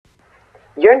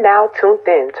You're now tuned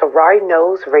in to Rari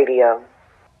Knows Radio.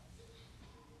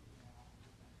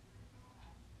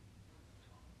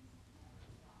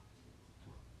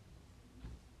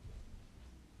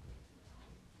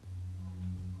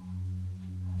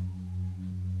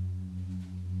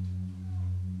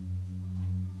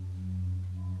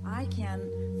 I can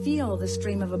feel the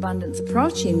stream of abundance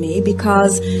approaching me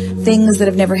because things that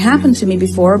have never happened to me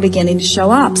before are beginning to show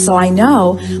up. So I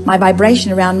know my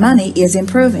vibration around money is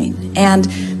improving, and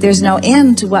there's no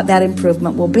end to what that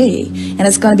improvement will be. And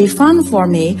it's going to be fun for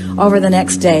me over the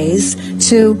next days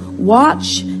to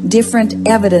watch different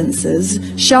evidences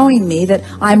showing me that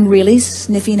I'm really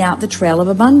sniffing out the trail of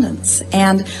abundance.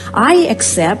 And I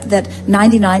accept that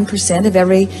 99% of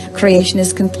every creation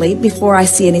is complete before I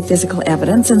see any physical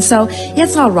evidence. And so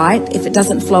it's all right if it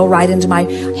doesn't flow right into my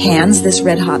hands this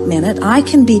red hot minute. I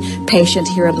can be patient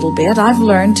here a little bit. I've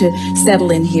learned to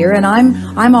settle in here, and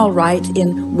I'm all right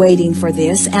in waiting for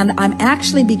this. And I'm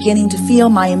actually beginning to feel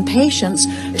my impatience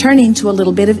turning to a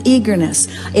little bit of eagerness.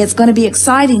 It's going to be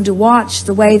exciting to watch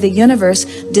the way the universe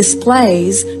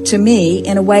displays to me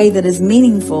in a way that is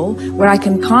meaningful, where I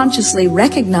can consciously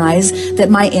recognize that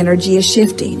my energy is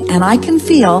shifting. And I can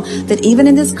feel that even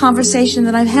in this conversation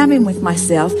that I'm having with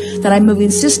myself, that I'm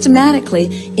moving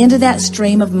systematically into that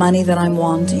stream of money that I'm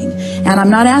wanting. And I'm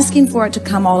not asking for it to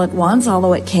come all at once,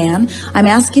 although it can. I'm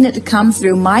asking it to come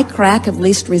through my crack of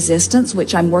least resistance,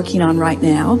 which I'm working on right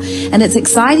now. And it's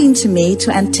exciting to me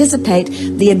to anticipate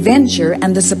the adventure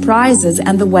and the surprises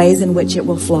and the ways in which it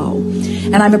will flow.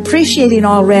 And I'm appreciating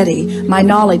already my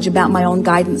knowledge about my own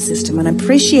guidance system, and I'm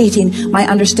appreciating my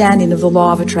understanding of the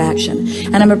law of attraction,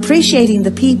 and I'm appreciating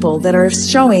the people that are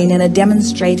showing in a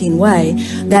demonstrating way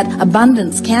that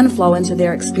abundance can flow into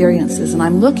their experiences. And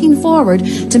I'm looking forward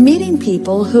to meeting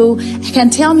people who can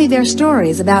tell me their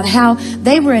stories about how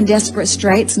they were in desperate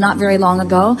straits not very long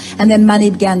ago, and then money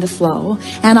began to flow.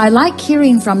 And I like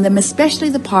hearing from them, especially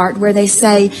the part where they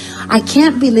say, I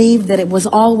can't believe that it was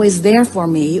always there for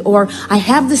me, or I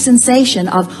have the sensation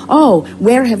of, oh,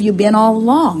 where have you been all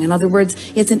along? In other words,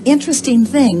 it's an interesting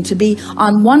thing to be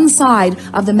on one side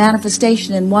of the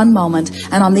manifestation in one moment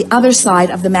and on the other side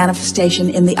of the manifestation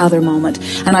in the other moment.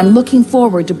 And I'm looking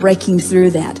forward to breaking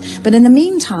through that. But in the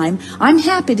meantime, I'm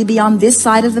happy to be on this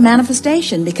side of the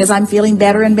manifestation because I'm feeling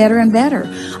better and better and better.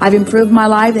 I've improved my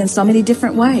life in so many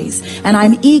different ways, and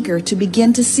I'm eager to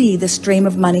begin to see the stream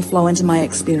of money flow into my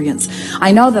experience.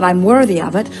 I know that I'm worthy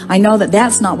of it. I know that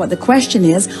that's not what the question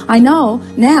is. I know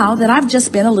now that I've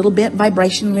just been a little bit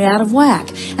vibrationally out of whack,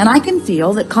 and I can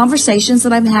feel that conversations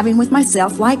that I'm having with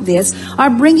myself like this are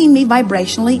bringing me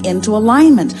vibrationally into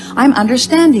alignment. I'm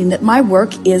understanding that my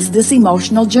work is this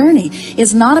emotional journey.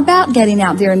 It's not about getting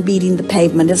out there and beating the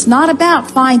pavement. It's not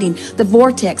about finding the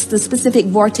vortex, the specific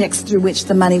vortex through which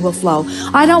the money will flow.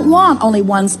 I don't want only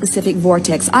one specific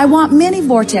vortex. I want many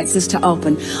vortexes to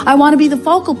open. I want to be the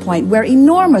focal point where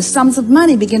enormous sums of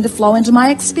money begin to flow into my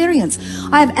experience.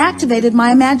 I have activated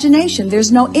my imagination.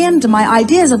 There's no end to my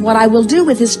ideas of what I will do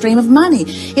with this stream of money.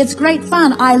 It's great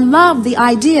fun. I love the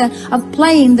idea of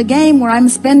playing the game where I'm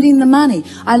spending the money.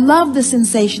 I love the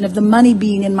sensation of the money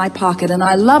being in my pocket, and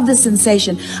I love the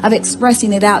sensation of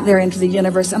expressing it out there into the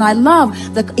universe. And I love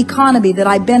the economy that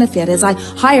I benefit as I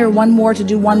hire one more to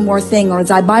do one more thing, or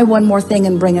as I buy one more thing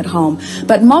and bring it home.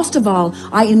 But most of all,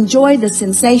 I enjoy the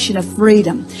sensation of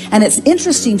freedom. And it's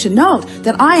interesting to note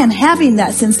that I am having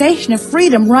that sensation of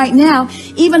freedom right now,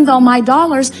 even though my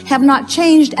dollars have not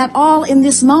changed at all in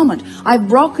this moment. I've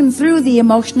broken through the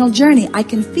emotional journey. I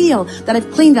can feel that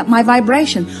I've cleaned up my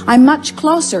vibration. I'm much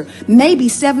closer. Maybe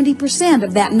 70%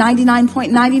 of that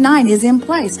 99.99 is in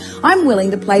place. I'm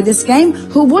willing to play this game.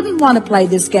 Who wouldn't want to play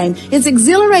this game? It's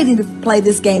exhilarating to play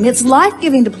this game. It's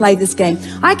life-giving to play this game.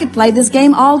 I could play this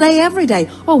game all day, every day.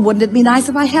 Oh, wouldn't it be nice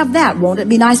if I have that? Won't it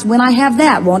be nice when I have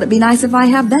that? Won't it be nice if I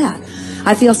have that?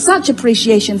 I feel such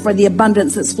appreciation for the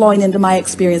abundance that's flowing into my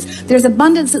experience. There's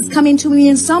abundance that's coming to me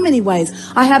in so many ways.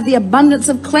 I have the abundance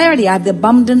of clarity. I have the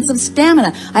abundance of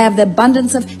stamina. I have the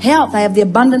abundance of health. I have the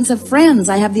abundance of friends.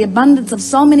 I have the abundance of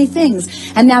so many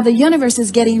things. And now the universe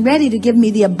is getting ready to give me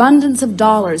the abundance of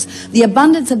dollars, the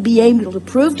abundance of being able to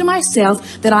prove to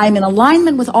myself that I am in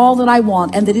alignment with all that I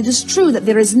want, and that it is true that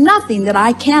there is nothing that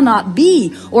I cannot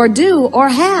be or do or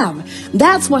have.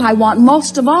 That's what I want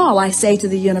most of all, I say to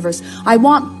the universe. I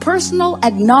want personal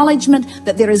acknowledgement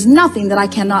that there is nothing that I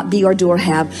cannot be or do or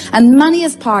have. And money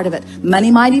is part of it.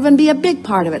 Money might even be a big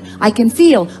part of it. I can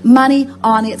feel money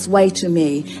on its way to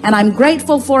me. And I'm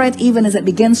grateful for it even as it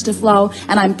begins to flow.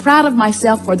 And I'm proud of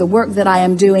myself for the work that I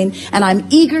am doing. And I'm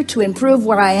eager to improve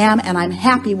where I am, and I'm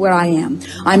happy where I am.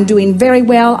 I'm doing very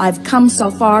well. I've come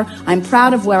so far. I'm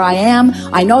proud of where I am.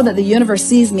 I know that the universe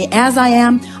sees me as I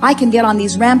am. I can get on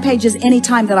these rampages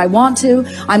anytime that I want to.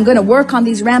 I'm going to work on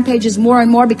these rampages more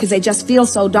and more because they just feel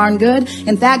so darn good.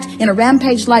 In fact, in a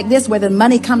rampage like this, whether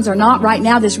money comes or not right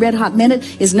now, this red hot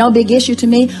minute is no big issue to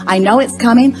me. I know it's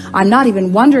coming. I'm not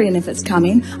even wondering if it's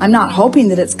coming. I'm not hoping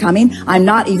that it's coming. I'm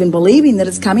not even believing that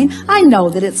it's coming. I know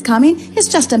that it's coming. It's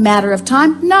just a matter of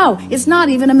time. No, it's not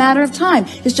even a matter of time.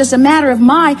 It's just a matter of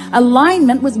my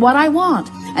alignment with what I want.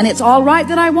 And it's all right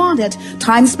that I want it.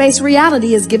 Time-space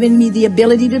reality is giving me the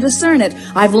ability to discern it.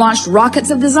 I've launched rockets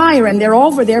of desire, and they're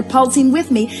over there pulsing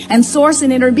with me, and Source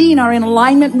and Inner Being are in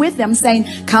alignment with them, saying,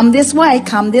 come this way,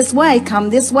 come this way, come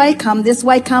this way, come this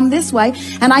way, come this way.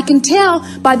 And I can tell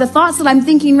by the thoughts that I'm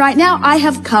thinking right now, I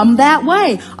have come that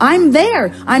way. I'm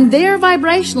there. I'm there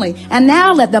vibrationally. And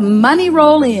now let the money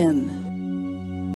roll in.